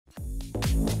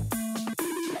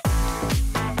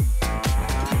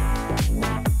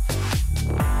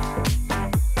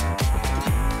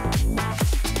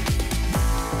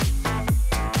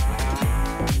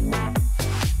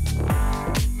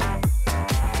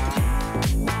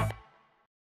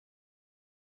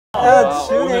야,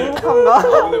 지훈이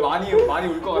행복한가? 오늘 많이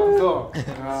울 것 같아서.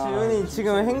 지훈이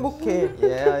지금 행복해.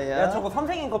 야, 저거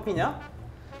선생님 커피냐?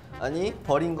 아니,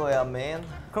 버린 거야, 맨.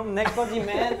 그럼 내 거지,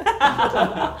 맨.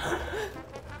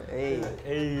 에이.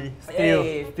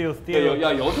 still.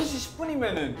 야, 6시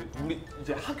 10분이면은 우리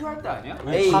이제 학교 할 때 아니야?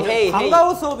 에이.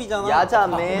 방과후 수업이잖아. 야자,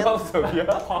 맨. 방과후 수업이야?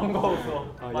 방과후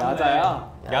수업.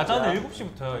 야자야? 야자는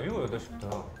 7시부터야. 7,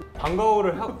 8시부터.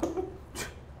 방과후를 하고.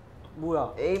 뭐야?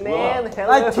 에이, 맨.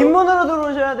 아, 뒷문으로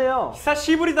들어오셔야 돼요.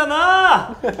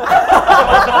 히사시부리다나!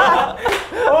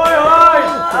 오이!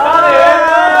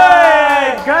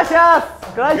 Gracias!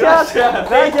 Gracias!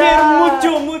 Te quiero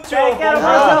mucho, mucho. Te quiero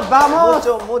mucho. Vamos!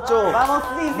 mucho. Vamos,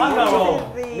 sí, sí, 만나러.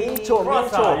 sí, sí. 민초.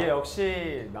 예,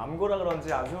 역시 남고라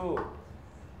그런지 아주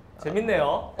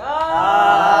재밌네요.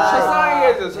 첫사랑이게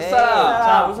해줘, 첫사랑.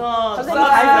 자, 우선 선생님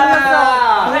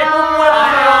잘생겼어. 네,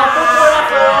 뽀뽀해놨어요.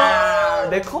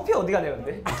 내 커피 어디 가냐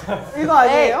근데? 이거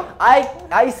아니에요?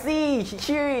 I see,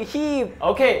 hear, he.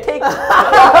 오케이.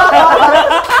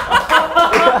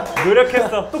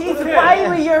 노력했어. He's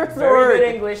 5 years Very good old.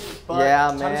 English. But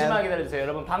Yeah, man. 잠시만 기다려주세요.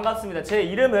 여러분 반갑습니다. 제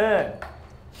이름은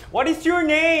What is your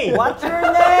name? What's your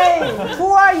name?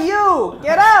 Who are you?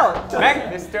 Get out!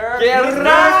 Mr.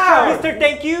 Mr.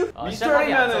 Thank you.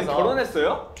 미스터리면은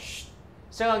결혼했어요?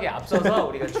 시작하기 앞서서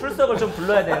우리가 출석을 좀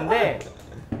불러야 되는데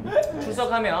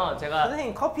출석하면 제가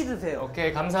선생님 커피 드세요.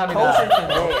 오케이 감사합니다.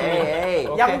 에이.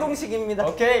 오케이. 양동식입니다.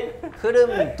 오케이.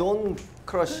 흐름 돈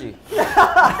크러쉬.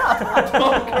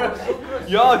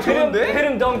 야, 좋은데?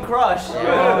 흐름 don't crush.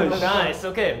 야, 나이스.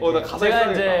 오케이. 나 가사 제가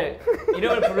써야겠다. 이제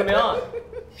이름을 부르면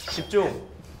집중.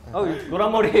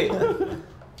 노란 머리.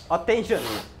 Attention.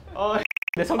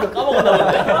 내 성격 까먹었나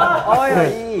보네.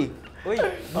 어이, 이. 어이,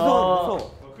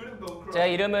 무서워. 제가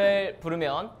이름을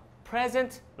부르면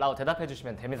present라고 대답해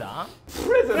주시면 됩니다.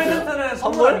 프레젠트는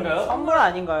선물 아닌가요? 선물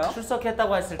아닌가요?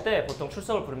 출석했다고 했을 때 보통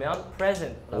출석을 부르면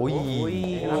present라고.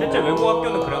 오이. 실제 외국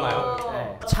학교는 그러나요?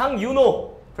 네.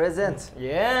 장윤호. Present.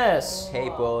 Yes.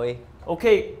 Hey boy.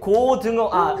 오케이.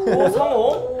 고성호.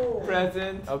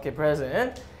 Present. 오케이.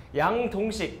 present.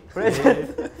 양동식.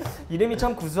 present. 이름이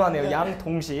참 구수하네요.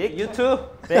 양동식.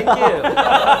 유튜브. Thank you.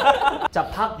 자,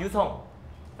 박유성.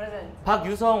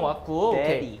 박유성 왔고. 오케이.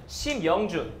 Daddy.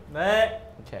 심영준. 네.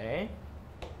 오케이.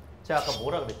 제가 아까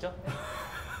뭐라 그랬죠?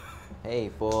 Hey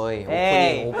boy.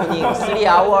 Hey. 오프닝 3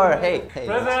 hour. Hey.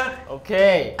 present.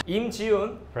 오케이.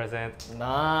 임지훈. present.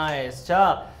 나이스.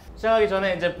 자, 시작하기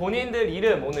전에 이제 본인들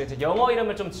이름 오늘 이제 영어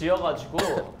이름을 좀 지어가지고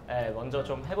먼저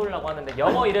좀 해보려고 하는데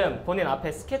영어 이름 본인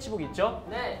앞에 스케치북 있죠?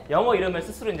 네. 영어 이름을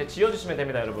스스로 이제 지어주시면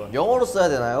됩니다, 여러분. 영어로 써야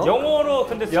되나요? 영어로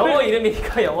근데 영어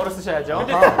이름이니까 영어로 쓰셔야죠.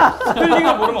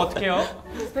 스펠링을 모르면 어떡해요?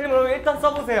 스펠링 모르면 일단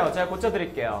써보세요. 제가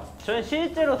고쳐드릴게요. 저는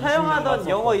실제로 사용하던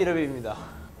영어 이름입니다.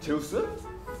 제우스?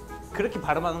 그렇게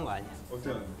발음하는 거 아니야. 어떻게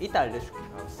하는 거야? 이따 알려줄게.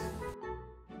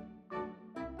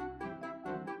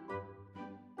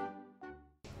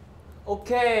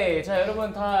 오케이. 자,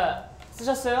 여러분 다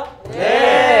쓰셨어요?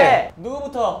 네.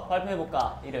 누구부터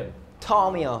발표해볼까? 이름.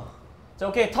 톰이요. 자,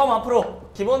 오케이. 톰 앞으로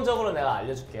기본적으로 내가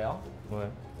알려줄게요. 뭐요?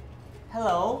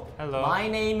 Hello. Hello. My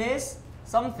name is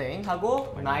something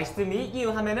하고 Nice to meet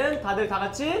you 하면은 다들 다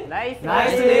같이 Nice to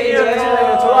Nice to meet meet you.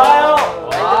 you. 좋아요.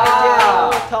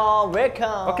 톰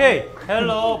웰컴. Okay.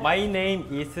 Hello. My name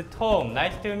is Tom.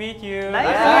 Nice to meet you. Nice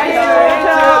to Nice meet you.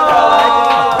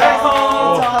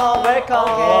 톰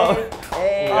웰컴.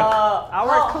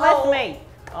 Our classmate.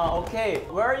 Okay.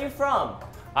 Where are you from?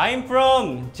 I'm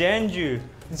from Jeonju.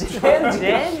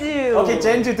 젠주. 오케이,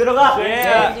 젠주 들어가.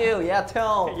 Yeah. Thank you. Yeah,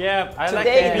 Tom. Yeah. I like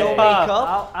Today no bibimbap.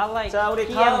 makeup. I like 자,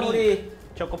 우리 다음 우리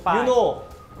초코파이. 윤호.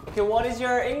 Okay, what is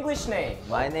your English name?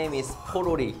 My name is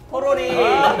포로리. 포로리.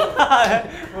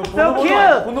 So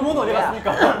cute. 번호번호 어디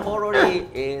갔습니까? 포로리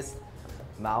is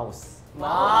mouse.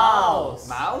 마우스.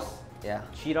 마우스? Yeah.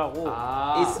 G라고.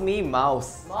 It's me,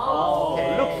 mouse.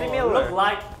 Okay. Look similar. Look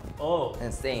like. Oh.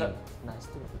 And same. Nice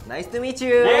to meet you. Nice to meet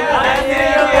you. Nice to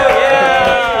meet you.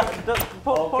 Yeah.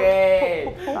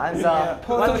 오케이. 감사.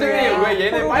 선생님 왜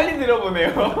얘네 빨리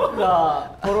들어보네요? 자,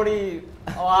 포로리.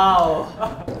 와우.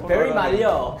 Very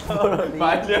말려.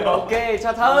 말려. 오케이.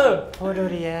 자, 다음.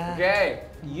 포로리야. 오케이.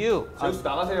 You. 제우스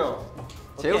나가세요.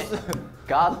 제우스.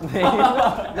 God name.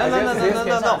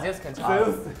 괜찮아. 제우스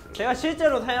괜찮아. 제가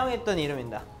실제로 사용했던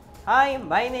이름입니다. Hi,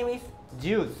 my name is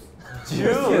Juice.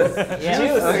 Juice.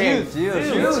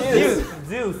 Juice.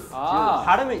 Juice. 아.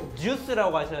 발음을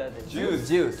Juice라고 하셔야 돼요. 주스.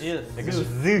 Juice.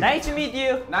 Juice. Nice to meet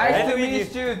you. 나이스 투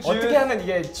미니스 주스. 어떻게 하면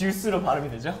이게 주스로 발음이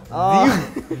되죠?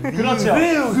 그렇죠.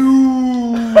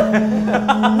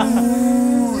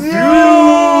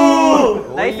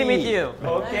 Nice to meet you.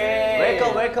 오케이.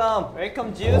 welcome.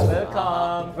 Welcome juice.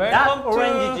 웰컴. Not Welcome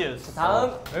orange to juice.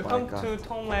 다음. Welcome God. to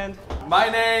Thailand. My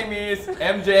name is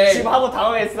MJ. 지금 하고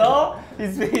당황했어.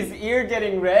 His ear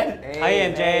getting red. Hi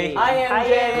MJ. Hi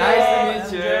MJ. Nice to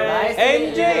meet you. Nice to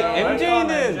meet MJ. you.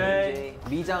 MJ는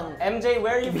미장. MJ,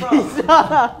 where are you from?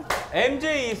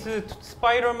 MJ is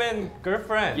Spider-Man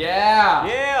girlfriend. Yeah.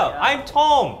 Yeah, I'm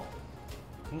Tom.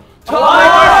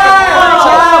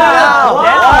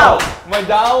 Wow. My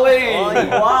darling.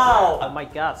 Wow. Oh my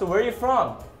god. So where are you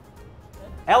from?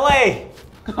 LA.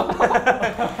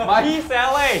 My, He's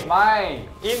LA. my.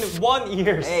 In 1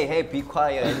 year. Hey, be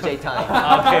quiet. MJ time.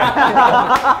 Okay.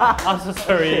 I'm so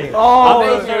sorry. Oh,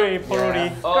 I'm so sorry,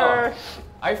 Porori. Oh,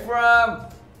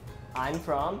 I'm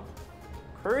from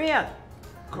Korean.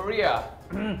 Korea.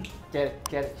 Get.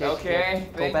 Okay,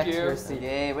 Go thank back to you. your seat.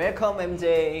 Yeah, welcome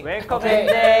MJ. Welcome Okay.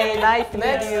 MJ. Nice to meet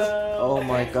Next. you. Oh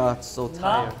my God, so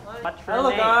tired. What's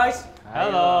your name?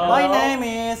 Hello. My name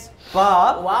is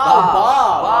Bob.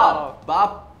 Wow,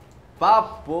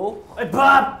 Bob, Bo.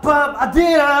 Bob,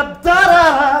 Adira,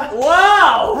 da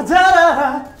Wow.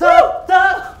 da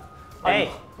da. Hey.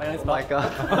 Oh my God.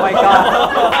 Oh my god.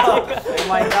 Oh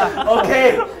my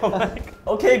god.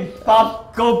 Okay,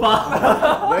 Bob. Go,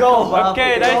 Bob. Go, Bob.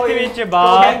 Okay, nice to meet you, Go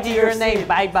Bob. back to your name.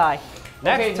 Bye bye.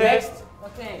 Okay, next.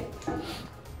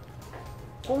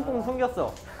 꽁꽁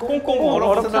숨겼어. 꽁꽁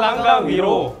얼어붙은 한강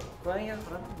위로.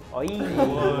 어이.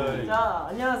 자,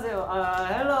 안녕하세요.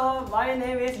 Hello, my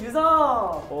name is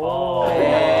유성. 오.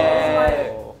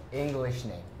 English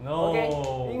name. No. Okay,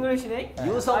 English name.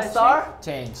 유성 아, star?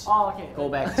 Change. Okay. Go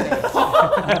back. Change.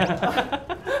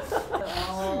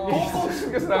 꽁꽁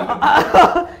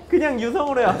숨겼어. 그냥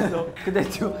유성으로 해왔어. 근데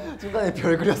중간에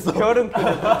별 그렸어. 별은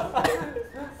그래.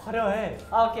 화려해.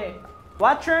 Okay.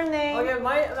 What's your name? Okay,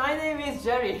 my name is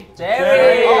Jerry.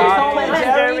 Jerry. Tom and Nice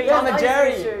Jerry. Tom and Nice to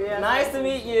Jerry. meet you, yeah. Nice to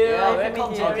meet you. Yeah, Welcome. nice to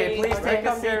meet you. Okay, please take a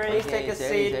Welcome, seat. Jerry. Please take a Jerry,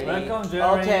 seat. Jerry. Welcome,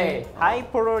 Jerry. Okay. Hi,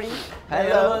 포로리.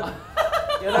 Hello.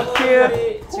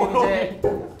 여러분들이 지금 이제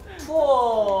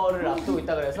투어를 앞두고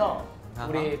있다 그래서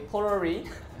우리 포로리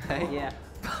Yeah.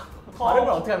 발음을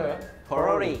어떻게 하나요?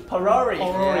 포로리. Parori.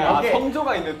 아, Okay.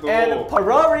 성조가 있네 또. And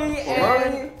Parori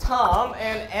and Tom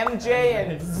and MJ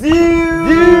and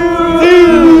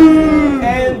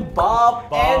and Bob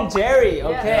and Jerry.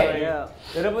 Okay. Yeah.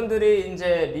 여러분들이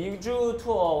이제 리주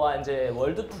투어와 이제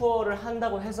월드 투어를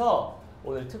한다고 해서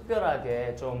오늘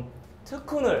특별하게 좀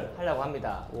특훈을 하려고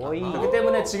합니다. 오이. 그렇기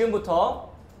때문에 지금부터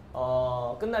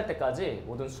끝날 때까지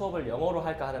모든 수업을 영어로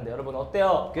할까 하는데 여러분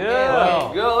어때요?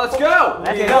 Good. Go, let's go.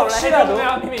 Let's go.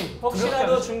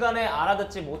 혹시라도 중간에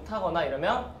알아듣지 못하거나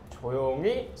이러면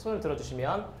조용히 손을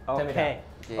들어주시면 됩니다. Okay.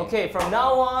 Okay, from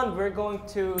now on we're going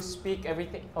to speak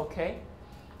everything. Okay.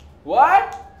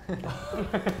 What?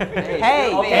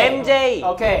 Hey, Okay. MJ.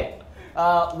 Okay.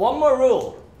 One more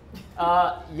rule.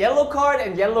 Yellow card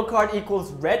and yellow card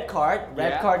equals red card.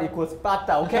 Red Yeah. card equals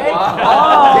pata. Okay. Wow.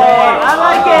 Oh, I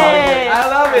like it. I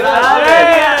love it.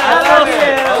 I love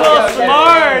it. So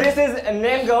smart. This is a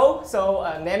Namgo, so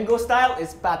Namgo style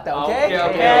is pata. Okay.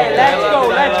 Okay, let's go,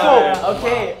 let's go.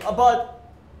 Okay, about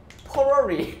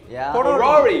Porori. Yeah.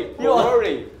 Ferrari. You are-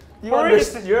 Ferrari. You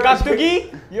understand?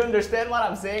 깍두기? You understand what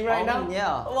I'm saying right now?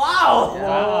 Yeah. Wow.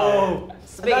 Wow.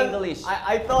 Speak Then English.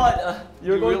 I thought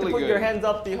you were You're going to really put good. your hands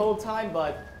up the whole time,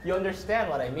 but you understand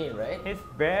what I mean, right? He's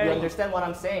You very understand what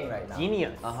I'm saying right now?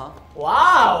 genius.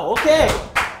 Wow. Okay.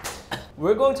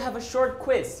 We're going to have a short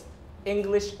quiz,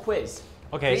 English quiz.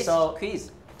 Okay. Quiz. So- Quiz.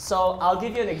 So I'll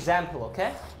give you an example,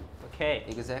 okay? Okay.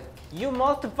 Exact. You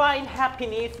must find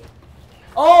happiness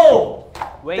Oh,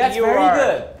 when that's you very are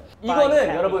good. 이거는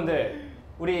happy. 여러분들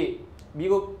우리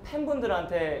미국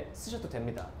팬분들한테 쓰셔도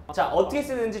됩니다. 자, 어떻게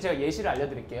쓰는지 제가 예시를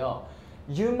알려드릴게요.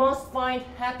 You must find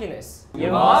happiness. You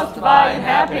must find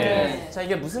happiness. 자,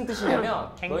 이게 무슨 뜻이냐면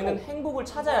행복. 너희는 행복을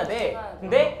찾아야 돼.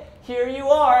 근데 here you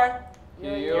are.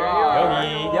 Here you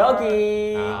are.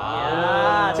 여기.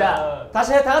 아. 자,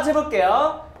 다시 다 같이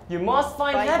해볼게요. You must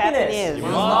find happiness. You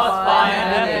must find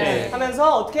happiness.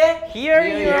 하면서 어떻게? Here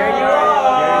you Here you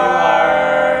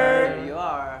are. Here you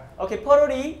are. Okay,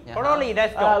 포로리. Totally,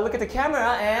 let's go. Look at the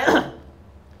camera and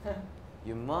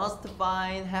You must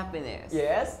find happiness.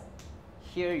 yes.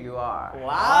 Here you are. Wow.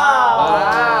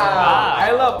 Wow.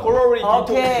 I love Ferrari.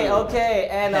 Okay, okay,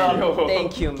 and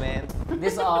Thank you, man.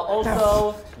 this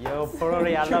also. Yo,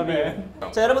 Porori, I love you.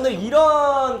 자, 여러분들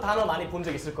이런 단어 많이 본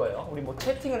적 있을 거예요. 우리 뭐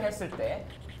채팅을 했을 때.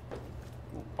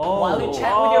 While you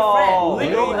chat with your friend.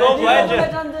 League of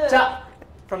Legends. 자,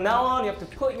 from now on you have to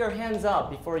put your hands up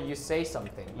before you say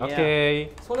something. Okay.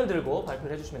 손을 들고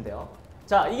발표를 해주시면 돼요.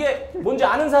 자, 이게 뭔지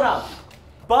아는 사람.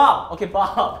 Bob. Okay,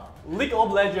 Bob. League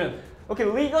of Legends. 오케이,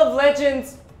 League of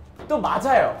Legends 또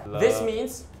맞아요. Love. This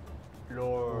means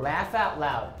laugh out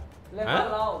loud.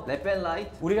 Left and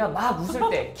right. 우리가 막 웃을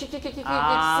때 키키키키키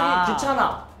아. 쓰기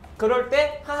귀찮아. 그럴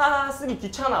때 하하하 쓰기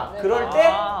귀찮아. 그럴 때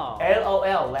아.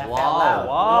 LOL laugh out 와우. loud.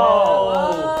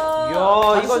 와우.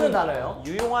 이야, 다 쓰는 이건 단어예요.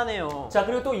 유용하네요. 자,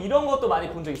 그리고 또 이런 것도 많이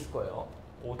본 적 있을 거예요.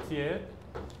 OTL?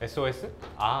 SOS?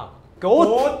 아.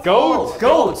 goat. Goat.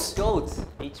 Goat. Goat.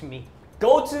 It's me.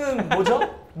 Goat는 뭐죠?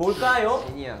 뭘까요?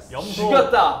 Genius. 염소.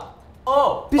 죽였다.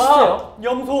 비슷해요.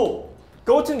 염소.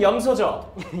 Goat은 염소죠.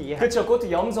 Yeah. 그렇죠.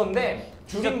 goat 염소인데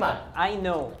줄임말. I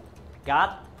know.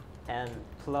 God and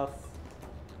plus.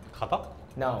 가다?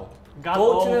 No. God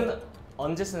goat는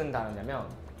언제 쓰는 단어냐면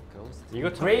이거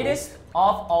참 greatest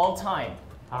of all time.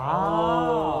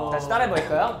 아. 다시 따라해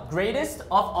볼까요? Greatest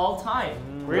of all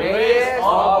time. Greatest of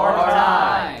all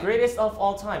time. Greatest of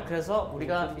all time. 그래서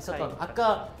우리가 있었던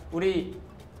아까 우리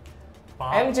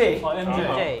아. MJ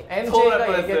MJ. MJ가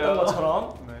서운할 얘기했던 뻔했어요.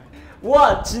 것처럼 네.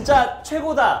 와 진짜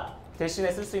최고다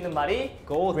대신에 쓸 수 있는 말이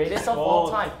Goat. Greatest of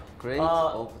all time. Great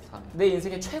어, of time. 내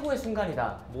인생의 최고의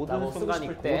순간이다. 모든 라고 쓰고 순간이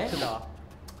싶을 때 고트다.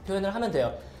 표현을 하면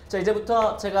돼요. 자,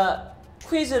 이제부터 제가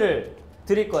퀴즈를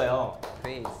드릴 거예요.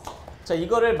 Face. 자,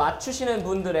 이거를 맞추시는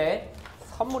분들의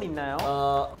선물 있나요?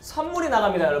 선물이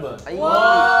나갑니다, 여러분.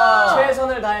 와.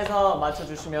 최선을 다해서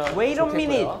맞춰주시면 Wait a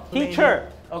minute, 좋겠고요. teacher.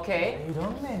 Okay.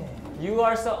 You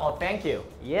are so. Oh, thank you.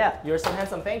 Yeah. You're so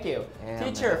handsome. Thank you. Yeah,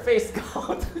 Teacher, man. face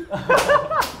goat.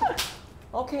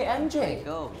 Okay, MJ.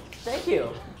 Go. Thank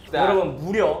you. 자. 여러분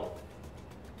무려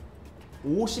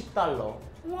 $50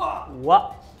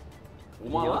 와.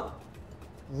 5만 원?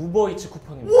 우버이츠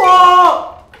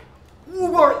쿠폰입니다.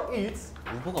 우버 이츠.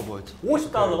 우버가 뭐였지?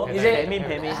 $50. 이제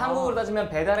배민. 한국으로 따지면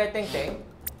배달의 땡땡.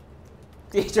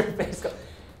 Teacher face goat.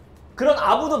 그런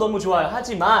아부도 너무 좋아요.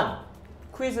 하지만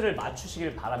퀴즈를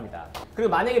맞추시길 바랍니다. 그리고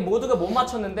만약에 모두가 못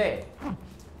맞췄는데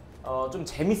좀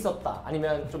재밌었다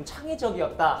아니면 좀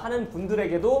창의적이었다 하는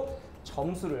분들에게도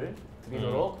점수를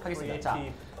드리도록 하겠습니다. 자,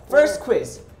 first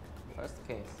quiz. First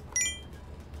case.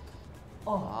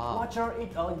 What's your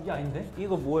it? 이게 아닌데?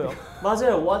 이거 뭐예요?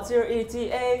 맞아요. What's your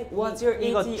ETA? What's your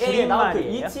이거 ETA? 나온 그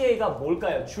줄임말이에요? ETA가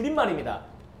뭘까요? 줄임말입니다.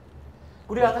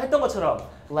 우리가 아까 했던 것처럼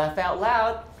laugh out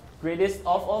loud, greatest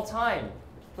of all time.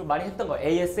 또 많이 했던 거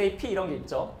ASAP 이런 게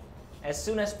있죠. As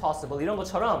soon as possible 이런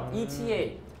것처럼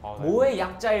ETA 아, 네. 뭐의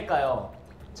약자일까요?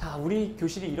 자, 우리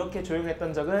교실이 이렇게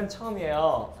조용했던 적은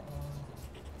처음이에요.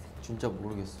 진짜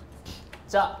모르겠어.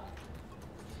 자,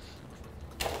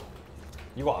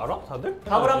 이거 알아? 다들?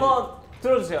 답을 한번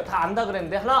들어주세요. 다 안다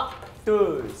그랬는데 하나,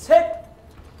 둘, 셋.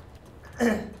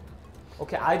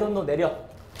 오케이, I don't know 내려.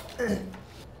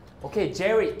 오케이,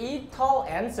 Jerry, eat tall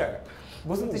answer.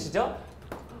 무슨 뜻이죠?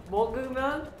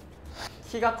 먹으면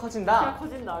키가 키가 커진다.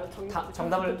 커진다.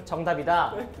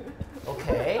 정답이다.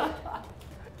 오케이.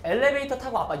 엘리베이터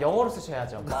타고 아빠 영어로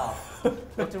쓰셔야죠. Bob. You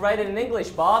have to write it in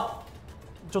English, Bob.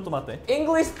 ちょっと待って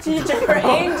English teacher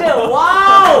Angel.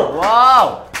 와우.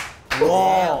 와우.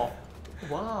 와우.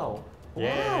 와우.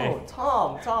 예.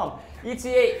 와우. Tom.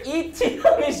 ETA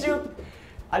티라미슈.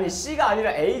 아니 C가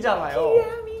아니라 A잖아요.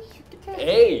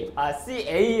 A. 아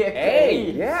CA의 A.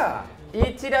 K. Yeah.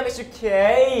 이 티라미슈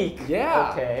케이크.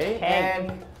 Yeah. 오케이.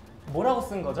 And 뭐라고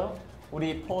쓴 거죠?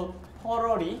 우리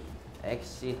퍼러리.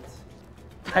 Exit.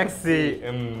 택시.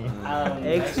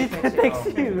 엑시트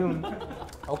택시.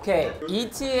 오케이.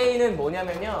 ETA는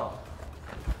뭐냐면요.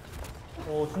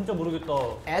 진짜 모르겠다.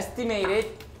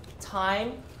 Estimated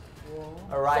time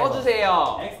arrival.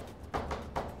 써주세요.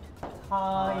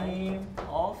 Time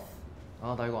of.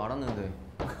 아, 나 이거 알았는데.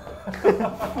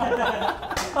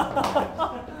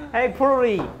 Hey,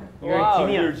 Puri. You're a Wow,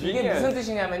 genius. you're 이게 genius. 무슨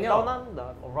뜻이냐면요.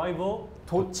 떠난다. Arrival.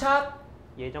 도착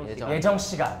예정 예정. 시간. 예정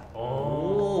시간.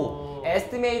 오.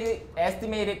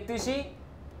 Estimated 뜻이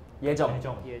예정.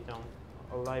 예정. 예정.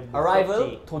 Arrival.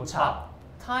 Arrival 도착.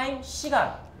 Time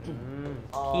시간.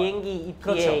 비행기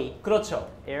그렇죠. ETA. 그렇죠.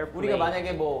 Airplane. 우리가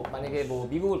만약에 뭐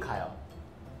미국을 가요.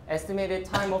 Estimated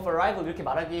time of arrival 이렇게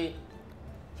말하기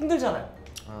힘들잖아요.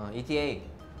 ETA.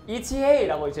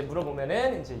 ETA라고 이제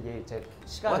물어보면은 이제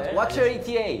시간을 What's your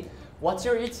ETA? What's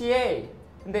your ETA?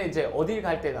 근데 이제 어딜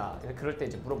갈 때나 그럴 때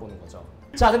이제 물어보는 거죠.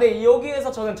 자, 근데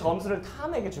여기에서 저는 점수를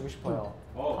탐에게 주고 싶어요.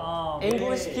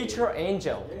 English teacher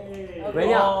Angel.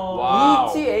 왜냐? 와우.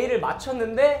 ETA를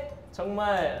맞췄는데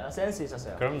정말 센스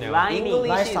있었어요. 그럼요. Lining.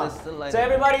 Nice English Tom. is So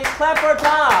everybody clap for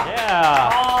Tom.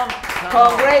 Yeah.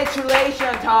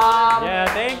 Congratulations, Tom. Yeah,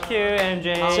 thank you,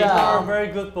 MJ. 자,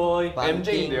 Very good boy.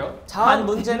 MJ인데요? 다음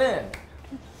문제는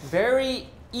very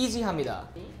easy합니다.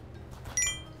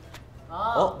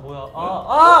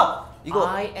 뭐야? 이거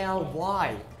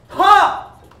ILY.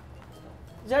 하!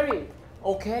 제리.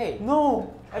 오케이.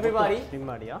 No. Everybody.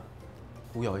 빈말이야?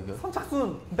 뭐야 이게?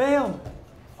 선착순. 뱀.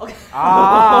 오케이.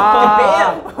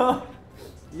 아.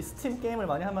 이 스팀 게임을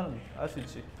많이 하면 알 수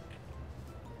있지.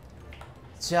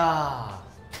 자.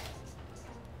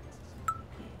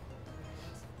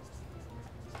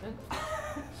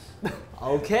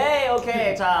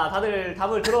 오케이. 자, 다들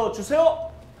답을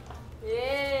들어주세요.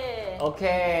 예.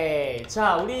 오케이.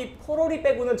 자, 우리 포로리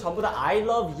빼고는 전부 다 I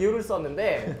love you를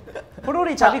썼는데.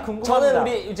 포로리 자, 답이 궁금합니다. 저는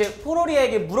우리 이제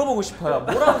포로리에게 물어보고 싶어요.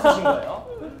 뭐라고 쓰신 거예요?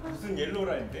 무슨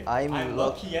옐로우라는데? I'm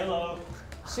lucky yellow.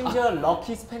 심지어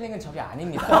럭키 스펠링은 저게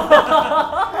아닙니다.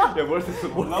 야, 뭘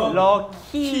썼어?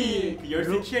 럭키 그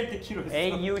열쇠 취할 때 키로 했어.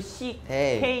 A U C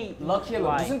에이. K 럭키가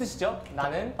Y. 무슨 뜻이죠?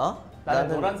 나는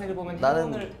나는 노란색을 보면 나는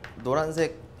행운을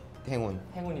노란색 행운.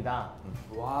 행운이다.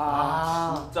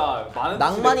 와, 진짜 많은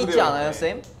낭만 뜻이 있지 내포되어 않아요, 있네.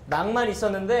 쌤? 낭만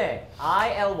있었는데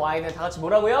ILY는 다 같이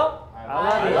뭐라고요?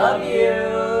 I love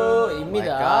you my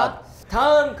입니다.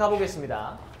 다음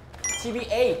가보겠습니다.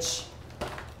 TBH.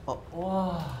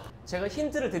 어. 제가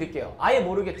힌트를 드릴게요. 아예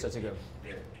모르겠죠 지금.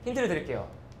 힌트를 드릴게요.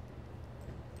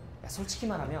 야, 솔직히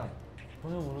말하면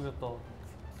전혀 모르겠다.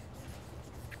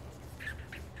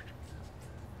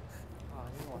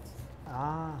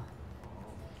 아.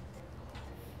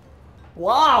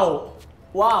 와우.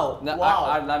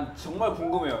 난 정말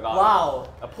궁금해요. 와우.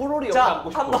 나 포로리 역시 자,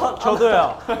 안고 싶어. 한번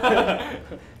저도요.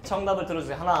 정답을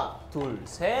들어주세요. 하나, 둘,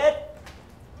 셋.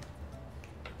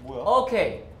 뭐야?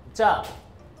 오케이. 자,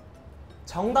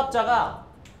 정답자가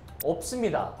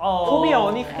없습니다. To be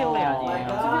honestly 아니에요.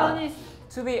 주변이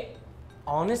To be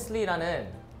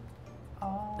honestly라는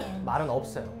말은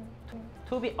없어요.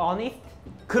 To be honest.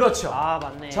 그렇죠. 아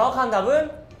맞네. 정확한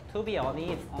답은 To be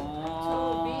honest.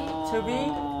 to be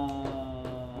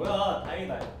뭐야?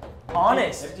 다행이다.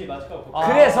 honest. FG 맞을까?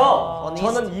 그래서 honest.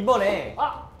 저는 이번에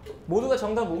모두가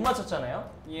정답 못 맞췄잖아요.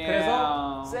 Yeah.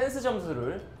 그래서 센스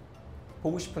점수를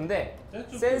보고 싶은데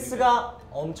센스 센스가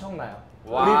엄청나요.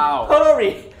 와우. 우리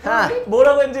퍼러리 하.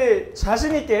 뭐라고 했는지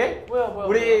자신 있게 뭐야?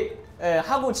 우리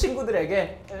하고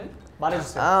친구들에게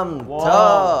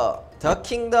말해주세요. the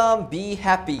kingdom be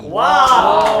happy.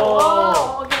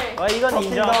 와우. 오케이. 와 이건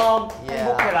인정. 킹덤 Yeah.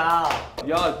 행복해라.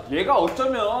 야, 얘가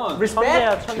어쩌면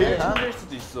천재야 제일 천재. 천재일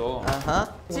수도 있어. 아하.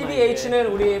 TBH는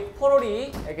우리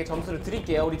포로리에게 점수를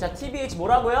드릴게요. 우리 자 TBH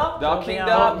뭐라고요? The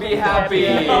kingdom be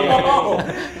happy.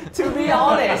 To be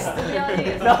honest.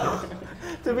 미안해.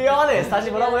 To be honest. 다시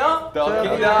뭐라고요? The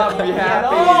kingdom be happy.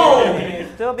 No.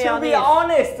 To be To be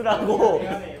honest. honest라고.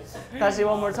 다시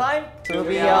one more time. To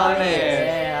be honest.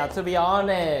 Yeah, to be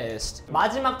honest.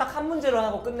 마지막 딱 한 문제로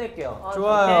하고 끝낼게요.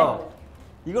 좋아요.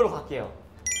 이걸로 갈게요.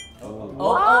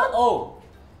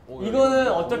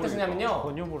 이거는 어떨 때 쓰냐면요.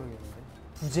 전혀 모르겠는데.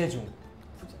 부재중,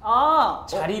 아.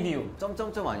 자리 비움.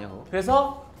 점점점 아니야 그거?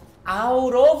 그래서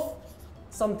out of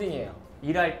something이에요.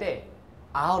 일할 때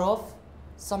out of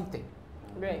something.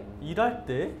 네. 일할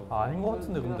때? 아닌 것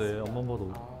같은데 근데 엄마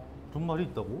봐도 그런 말이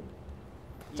있다고?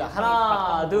 자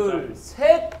하나, 둘,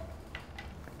 셋.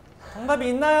 정답이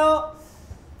있나요?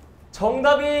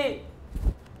 정답이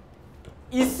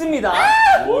있습니다.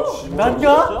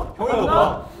 난가?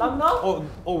 난가? 난가?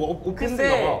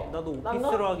 근데 나도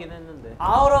오피스로 하긴 했는데.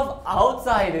 out of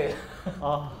outside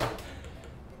아.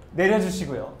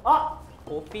 내려주시고요.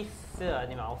 오피스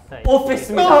아니면 아웃사이드.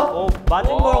 오피스입니다.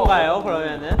 맞은 건가요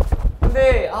그러면은?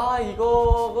 근데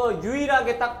이거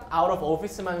유일하게 딱 out of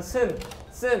office만 쓴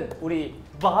우리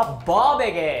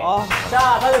법에게.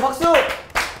 자 다들 박수.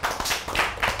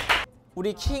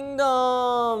 우리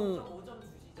킹덤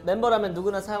멤버라면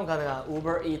누구나 사용 가능한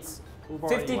우버 이츠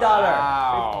 $50.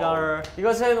 와우.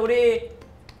 이것은 우리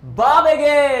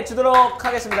밥에게 주도록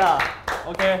하겠습니다.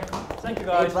 오케이. Thank you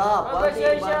guys.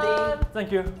 Congratulations.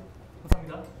 Thank you.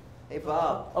 Hey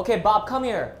Bob. 오케이, Bob, come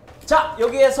here. 자,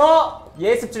 여기에서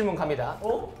예습 질문 갑니다.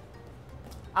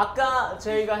 아까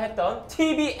저희가 했던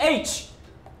TBH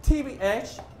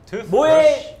TBH.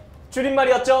 뭐의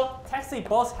줄임말이었죠? Taxi,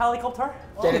 bus, helicopter.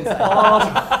 Get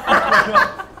inside.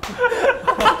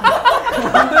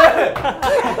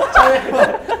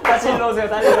 다시 일로 오세요.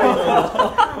 다시 일로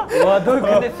오세요. 와, 너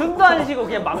근데 숨도 안 쉬고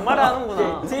그냥 막말을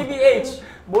하는구나. TBH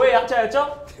뭐의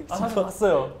약자였죠? 사실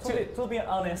봤어요. To be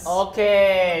honest.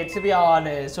 오케이, to be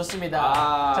honest. 좋습니다.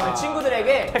 아. 자, 우리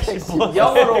친구들에게 뭐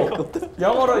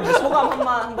영어로 이제 소감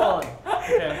한번.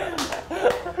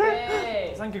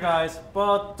 오케이. Thank you guys,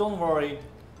 but don't worry.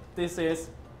 This is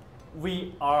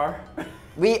we are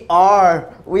We are.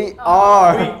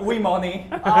 we money.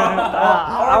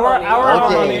 Our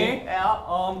Okay. money.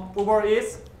 Uber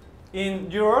is in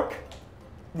New York.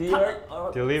 New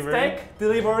York. Delivery. Steak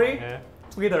delivery 예.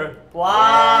 together.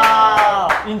 와우.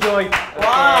 Enjoy.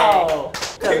 와우.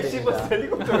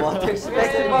 축하드립니다. 텍시버스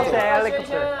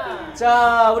헬리콥터.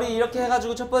 자, 우리 이렇게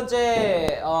해가지고 첫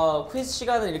번째 퀴즈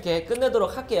시간을 이렇게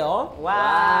끝내도록 할게요.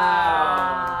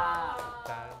 와.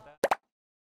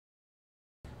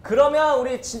 그러면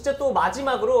우리 진짜 또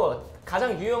마지막으로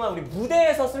가장 유용한 우리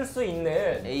무대에서 쓸 수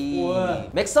있는 에이.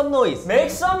 Make some noise. Make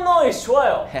some noise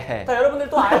좋아요. 자, 여러분들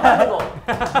또 알만한 거.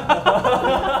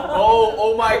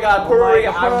 Oh my God, Puri,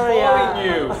 I'm following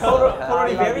you.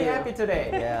 Totally very happy today.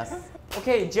 Yes.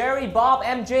 Okay, Jerry, Bob,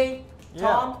 MJ,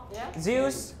 Tom,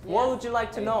 Zeus, what would you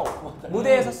like to know?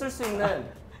 무대에서 쓸 수 있는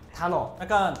단어.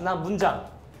 약간 나 문장.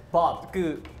 Bob.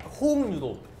 그 호응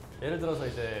유도. 예를 들어서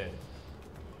이제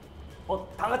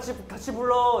다 같이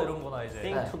불러 이런 거나 이제.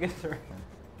 Sing together.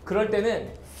 그럴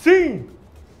때는 Sing.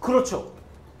 그렇죠.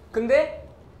 근데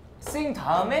sing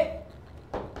다음에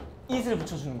it을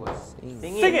붙여주는 거예요.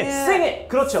 Sing it. Sing it.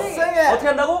 그렇죠. Sing it. 어떻게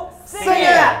한다고? Sing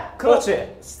it.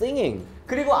 그렇지. Singing.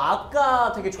 그리고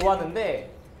아까 되게 좋았는데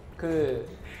그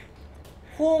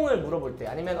호응을 물어볼 때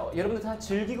아니면 여러분들 다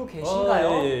즐기고 계신가요?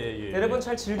 예. 여러분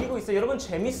잘 즐기고 있어요? 여러분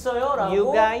재밌어요? 라고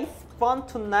You guys fun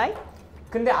tonight?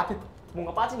 근데 앞에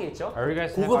뭔가 빠진 게 있죠? Are you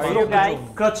guys 고급스럽게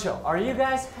좀. 그렇죠. Are you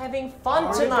guys having fun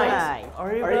tonight?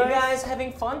 Are Are you guys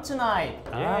having fun tonight?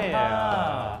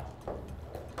 Yeah.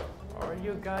 Are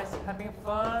you guys having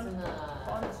fun?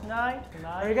 Fun tonight?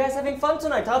 Are you guys having fun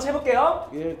tonight? 다 같이 해볼게요.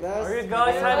 You guys. Are you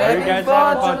guys Are you having guys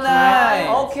fun having fun tonight?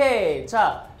 오케이.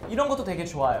 자, 이런 것도 되게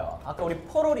좋아요. 아까 우리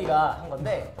포로리가 한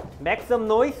건데 Make some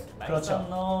noise. 그렇죠.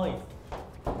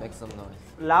 Make some noise.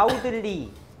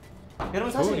 Loudly.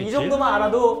 여러분 사실 이 소리 정도만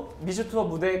알아도 미주 투어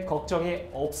무대 걱정이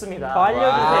없습니다. 더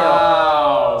알려주세요.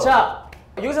 와우. 자,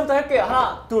 여기서부터 할게요.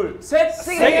 하나, 둘, 셋.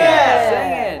 Sing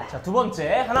it! 자, 두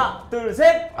번째. 하나, 둘,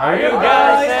 셋. Are you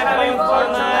guys having fun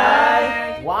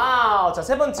tonight? 와우. 자,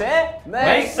 세 번째.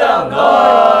 Make some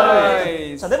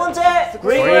noise! 자, 네 번째.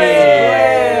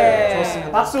 Great.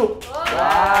 좋습니다. 박수.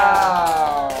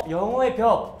 와우! 영어의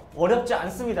벽 어렵지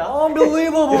않습니다.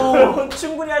 Unbelievable! 여러분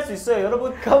충분히 할 수 있어요.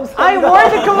 여러분 I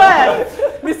word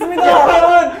class. 믿습니다.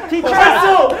 여러분 Teacher.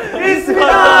 할수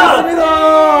있습니다.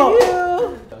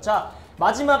 믿습니다! 자,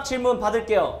 마지막 질문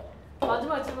받을게요.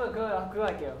 마지막 질문 그거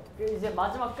할게요. 그 이제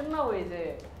마지막 끝나고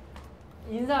이제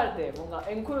인사할 때 뭔가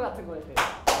앵콜 같은 거 할 때.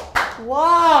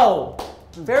 와우.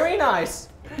 Very nice.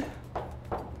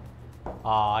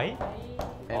 I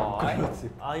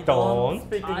I don't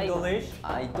Speak English.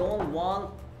 I don't want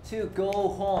to go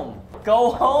home. Go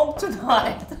home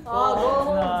tonight. 아,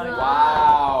 너무 tonight.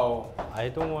 와우.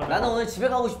 I don't want. 나는 오늘 집에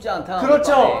가고 싶지 않다.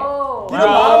 그렇죠. 오. 이런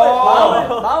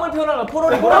마음을 표현하는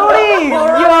포로리. 포로리!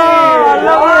 포로리. I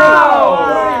love you.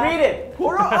 포로리 read it.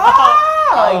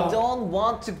 I don't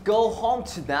want to go home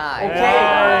tonight. 오케이.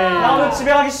 나 오늘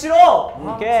집에 가기 싫어.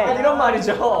 오케이. 이런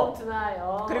말이죠. tonight.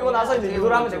 그리고 나서 이제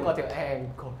이걸 하면 될 것 같아요.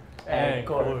 앵콜.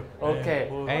 앵콜. 오케이.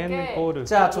 And 콜.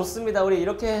 자, 좋습니다. 우리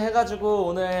이렇게 해가지고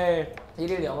오늘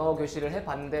 1일 영어 교실을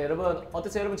해봤는데 여러분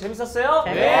어땠어요? 여러분 재밌었어요?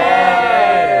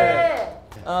 네.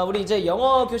 우리 이제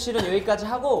영어 교실은 여기까지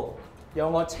하고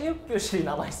영어 체육 교실이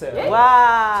남아 있어요.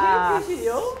 와.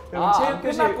 교실이요? 여러분 아, 체육 안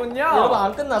교실 끝났군요. 여러분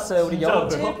안 끝났어요. 우리 영어 진짜로요?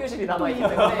 체육 교실이 남아 있기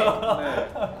때문에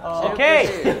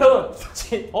오케이. 여러분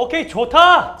오케이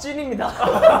좋다. 찐입니다.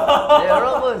 네,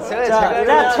 여러분 제가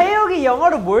자, 체육이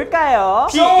영어로 뭘까요?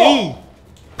 PE.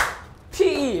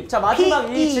 PE. 자, 마지막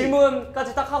이 PE.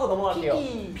 질문까지 딱 하고 넘어갈게요.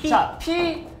 PE. 자,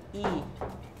 E.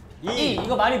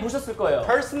 이거 많이 보셨을 거예요.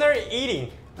 Personal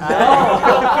eating.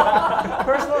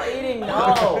 Personal eating,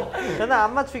 no. 저는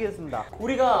안 맞추겠습니다.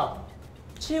 우리가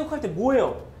체육할 때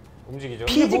뭐예요? 움직이죠.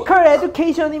 피지컬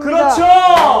에듀케이션입니다. 그렇죠.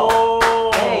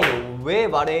 에이, 왜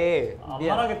말해?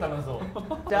 말하겠다면서.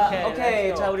 자, 오케이,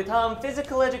 오케이. let's go. 자, 우리 다음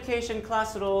Physical Education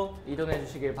클래스로 이동해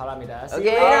주시길 바랍니다. See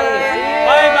오케이. you later.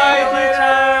 Bye bye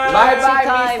teacher. Bye bye,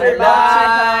 Mr. Yes,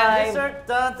 Bye. sir.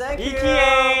 Thank you.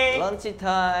 ETA. 런치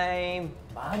타임.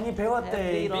 많이 배웠대.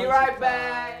 Be right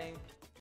back.